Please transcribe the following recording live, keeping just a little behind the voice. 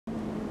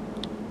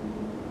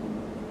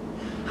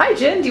Hi,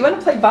 Jen. Do you want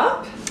to play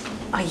bump?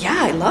 Yeah,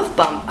 I love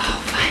bump.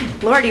 Oh, fine.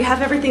 Laura, do you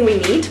have everything we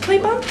need to play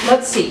bump?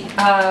 Let's see.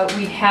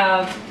 We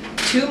have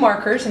 2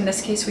 markers. In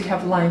this case, we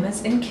have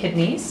limas and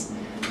kidneys.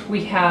 We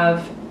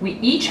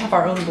each have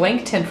our own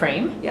blank tin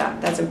frame. Yeah,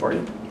 that's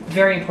important.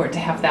 Very important to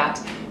have that.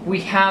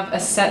 We have a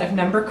set of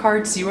number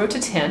cards 0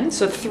 to 10.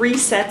 So 3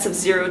 sets of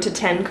 0 to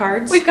 10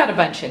 cards? We've got a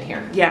bunch in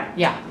here. Yeah.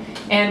 Yeah.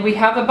 And we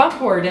have a bump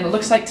board, and it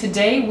looks like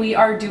today we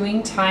are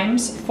doing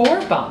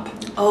 ×4 bump.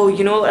 Oh,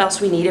 you know what else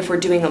we need if we're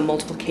doing a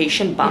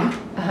multiplication bump?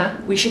 Yeah.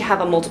 We should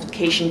have a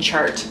multiplication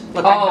chart.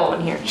 Look, I have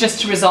one here.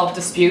 Just to resolve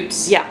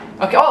disputes? Yeah.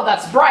 Okay. Oh,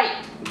 that's bright.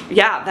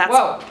 Yeah,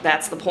 Whoa.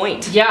 That's the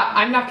point. Yeah,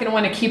 I'm not going to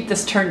want to keep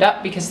this turned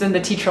up because then the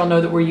teacher will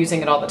know that we're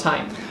using it all the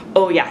time.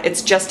 Oh yeah,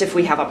 it's just if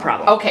we have a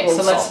problem. Okay,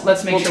 so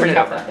let's make sure we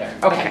have that there.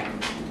 Okay.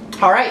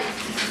 All right.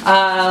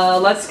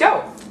 Let's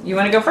go. You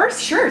want to go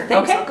first? Sure,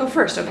 thanks. Okay. I'll go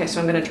first. Okay, so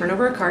I'm going to turn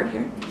over a card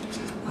here.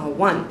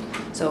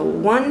 1. So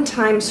 1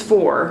 times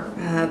 4,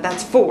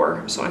 that's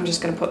 4. So I'm just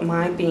going to put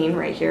my bean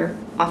right here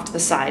off to the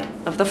side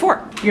of the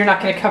 4. You're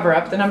not going to cover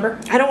up the number?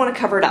 I don't want to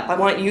cover it up. I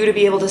want you to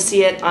be able to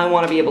see it. I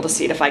want to be able to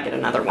see it if I get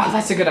another one. Oh,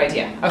 that's a good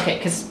idea. Okay,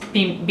 because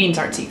beans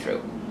aren't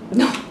see-through.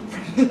 No.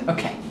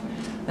 Okay,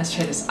 let's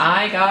try this.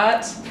 I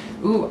got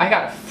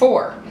a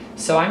 4.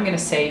 So I'm going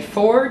to say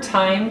 4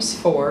 times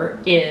 4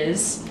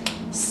 is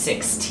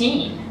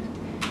 16.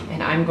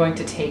 And I'm going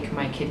to take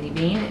my kidney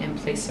bean and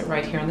place it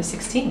right here on the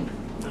 16.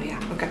 Oh yeah,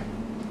 okay.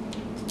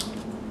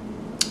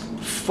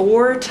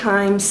 4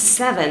 times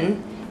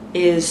 7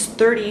 is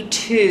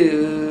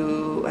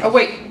 32. Oh,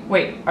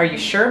 wait. Are you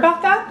sure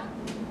about that?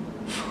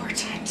 4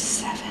 times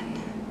 7.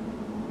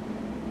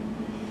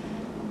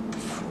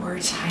 4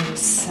 times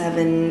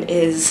 7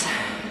 is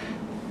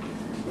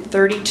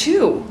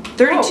 32.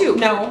 32.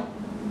 Oh,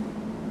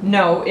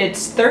 no,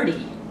 it's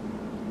 30.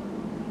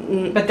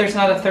 But there's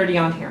not a 30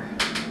 on here.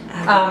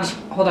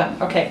 Hold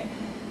on. Okay.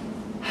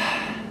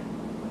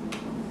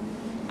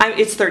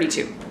 It's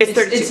 32. It's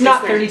 32. It's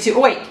not 32.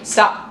 Oh, wait,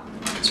 stop.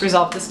 Let's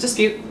resolve this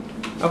dispute.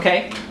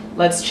 Okay,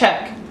 let's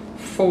check.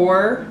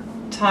 4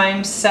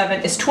 times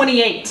 7 is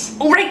 28.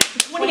 Oh, right.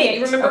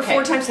 28. Remember, okay.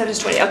 4 times 7 is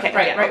 28. Okay.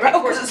 Right, yeah, right. okay.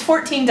 Oh, because it's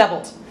 14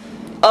 doubled.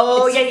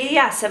 Oh, It's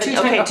yeah. 7. 2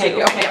 Okay, times,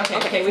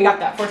 okay, we got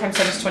that. 4 times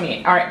 7 is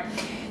 28. All right.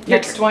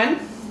 Next one.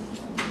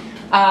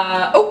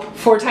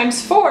 4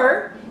 times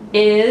 4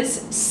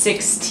 is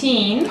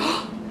 16.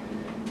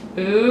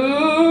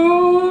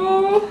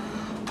 Ooh.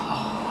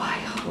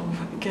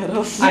 Get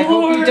a 4. I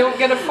hope you don't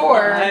get a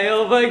 4. I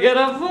hope I get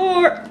a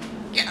 4.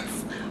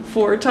 Yes.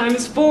 4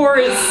 times 4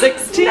 is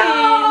 16.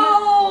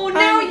 No,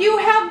 now you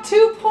have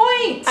 2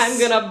 points. I'm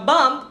gonna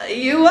bump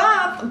you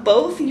up,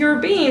 both your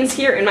beans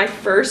here in my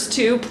first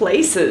 2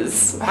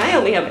 places. I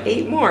only have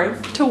 8 more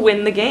to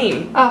win the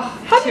game. Oh,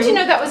 how did you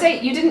know that was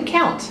 8? You didn't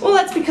count. Well,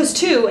 that's because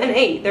 2 and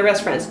 8, they're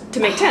best friends, to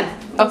make 10.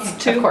 Okay,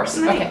 2 of course.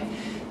 and 8. Okay.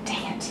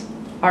 Dang it.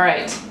 All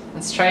right,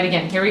 let's try it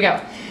again. Here we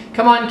go.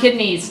 Come on,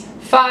 kidneys.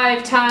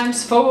 5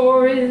 times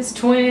 4 is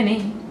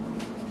 20.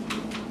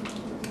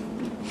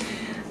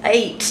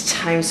 8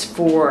 times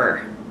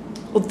 4.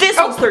 Well, this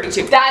one's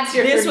 32. That's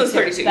your 32. This one's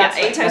 32. That's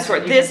yeah, 8 right, times 4.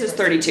 right. This is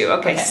 32.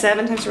 Okay, Okay.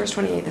 7 times 4 is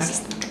 28. This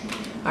is...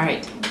 All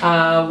right.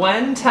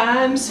 1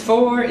 times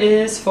 4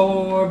 is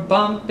 4.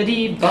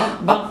 Bumpity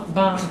bump bump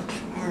bump.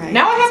 All right.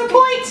 Now I have a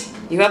point.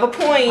 You have a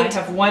point. I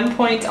have 1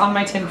 point on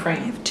my tin I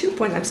frame. have 2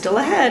 points. I'm still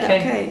ahead. Okay.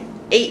 Okay.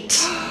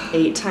 8.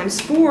 8 times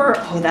 4.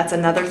 Oh, that's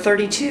another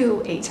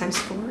 32. 8 times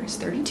 4 is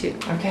 32.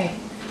 Okay.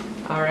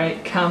 All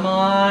right. Come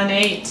on,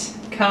 8.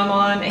 Come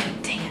on, 8.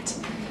 Dang it.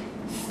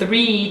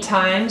 3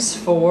 times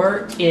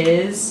 4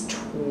 is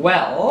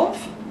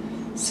 12.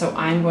 So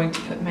I'm going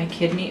to put my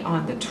kidney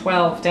on the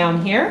 12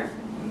 down here.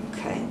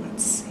 Okay,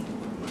 let's see.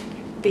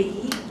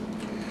 B.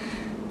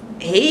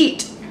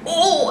 8.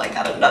 Oh, I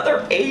got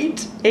another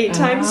 8. 8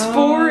 times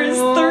 4 is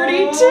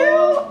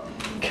 32.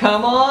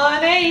 Come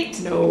on, 8.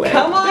 No way.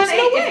 Come on, There's 8.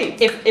 no way.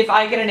 If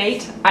I get an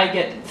 8, I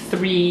get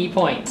 3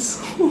 points.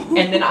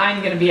 And then I'm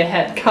going to be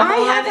ahead. Come I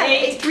on, have had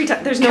 8. 8 3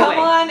 times. There's no way.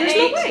 Come on, There's 8.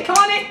 no way. Come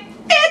on, 8.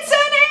 It's an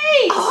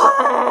 8.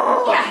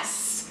 Oh.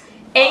 Yes.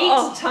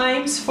 8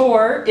 times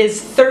 4 is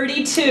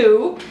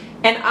 32.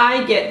 And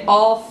I get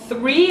all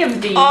 3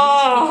 of these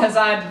because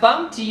I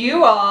bumped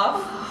you off.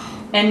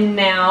 And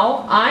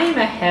now I'm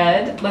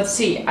ahead. Let's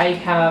see. I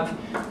have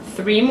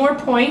 3 more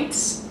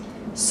points.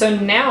 So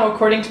now,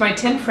 according to my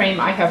tin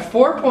frame, I have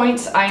 4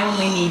 points. I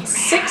only need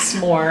 6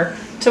 more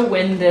to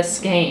win this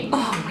game.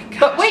 Oh my gosh.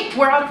 But wait,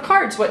 we're out of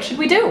cards. What should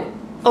we do?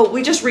 Oh,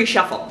 we just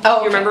reshuffle. Oh,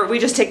 okay. You remember? We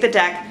just take the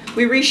deck,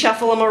 we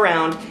reshuffle them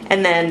around,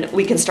 and then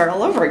we can start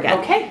all over again.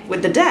 Okay.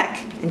 With the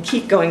deck and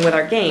keep going with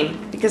our game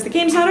because the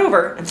game's not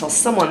over until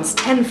someone's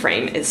tin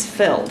frame is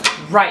filled.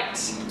 Right.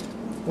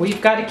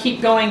 We've got to keep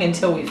going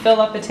until we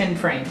fill up a tin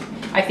frame.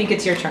 I think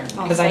it's your turn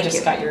because I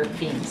just got your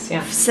beans.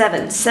 Yeah.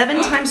 7.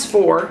 7 times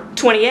 4,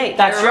 28.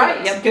 That's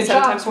right. Yep. Good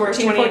 7 job. times 4 is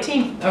 14, 28.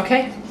 14.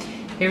 Okay.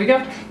 Here we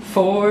go.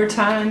 4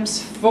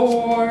 times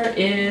 4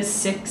 is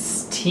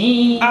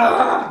 16.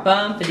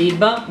 Bumpity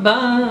bump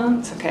bump.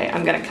 It's okay.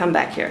 I'm going to come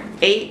back here.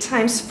 8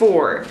 times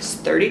 4 is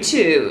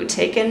 32.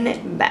 Taking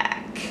it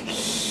back.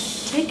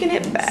 taking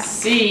it back. Let's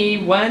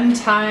see, 1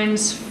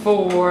 times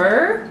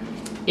 4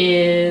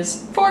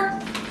 is 4.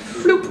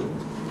 Floop.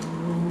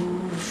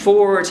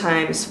 4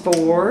 times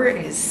 4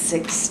 is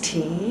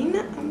 16.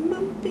 I'm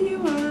bumping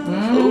you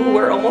up. Ooh,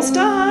 we're almost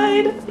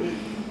died.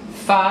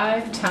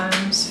 5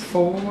 times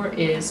 4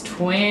 is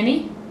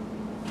 20.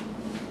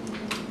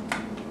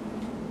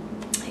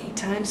 8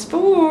 times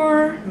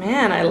 4.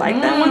 Man, I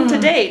like that one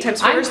today. 8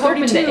 times 4 is 32. I'm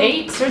hoping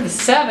the 8s or the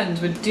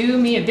 7s would do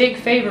me a big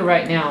favor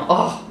right now.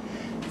 Oh,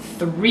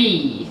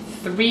 3.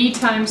 3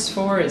 times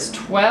 4 is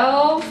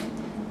 12.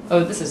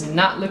 Oh, this is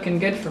not looking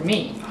good for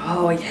me.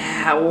 Oh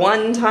yeah,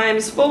 1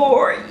 times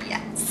 4,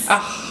 yes,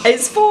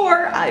 is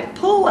 4. I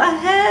pull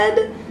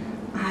ahead.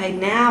 I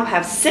now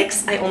have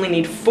 6. I only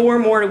need 4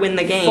 more to win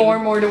the game. 4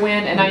 more to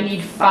win, and I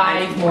need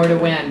 5 more to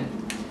win.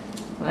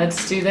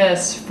 Let's do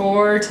this.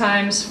 4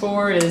 times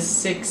 4 is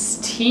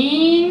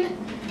 16.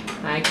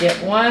 I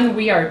get 1.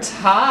 We are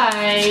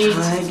tied.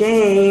 Tie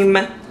game.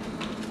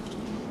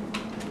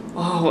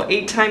 Oh,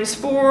 8 times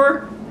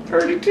 4,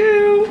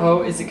 32.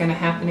 Oh, is it going to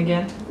happen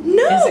again?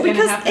 No,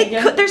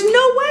 because there's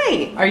no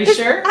way. Are you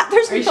sure?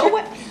 There's Are you no sure?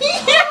 way.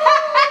 Yes!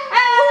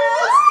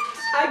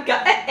 I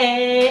got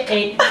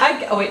eight.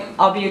 Oh wait,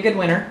 I'll be a good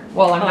winner.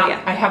 Well, I'm not.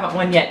 Yeah. I haven't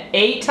won yet.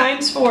 8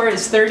 times 4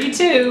 is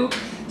 32.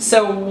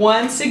 So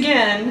once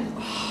again,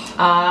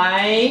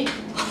 I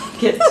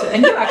get to,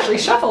 and you actually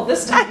shuffled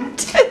this time. I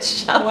did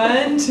shuffle.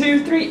 1,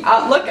 2, 3.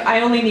 Look,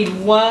 I only need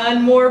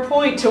 1 more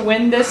point to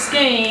win this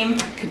game.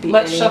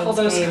 Let's shuffle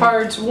those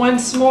cards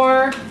once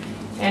more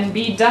and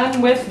be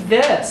done with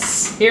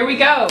this. Here we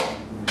go.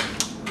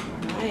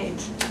 All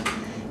right.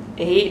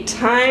 8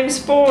 times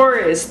 4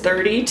 is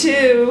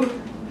 32.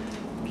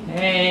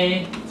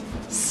 Okay.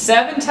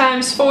 7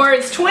 times 4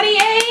 is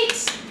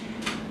 28.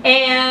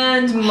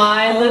 And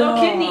my little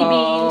kidney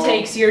bean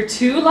takes your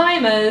 2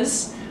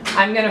 limas.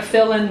 I'm going to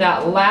fill in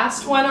that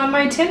last one on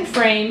my tin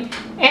frame.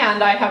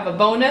 And I have a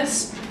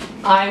bonus.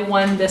 I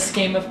won this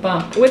game of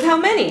bump. With how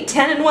many?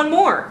 10 and 1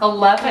 more.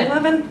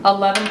 11.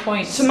 11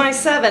 points. To my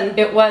 7.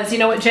 It was. You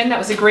know what, Jen? That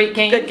was a great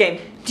game. Good game.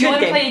 Do you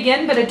want to play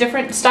again, but a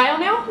different style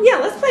now? Yeah,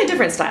 let's play a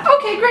different style.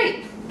 Okay,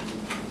 great.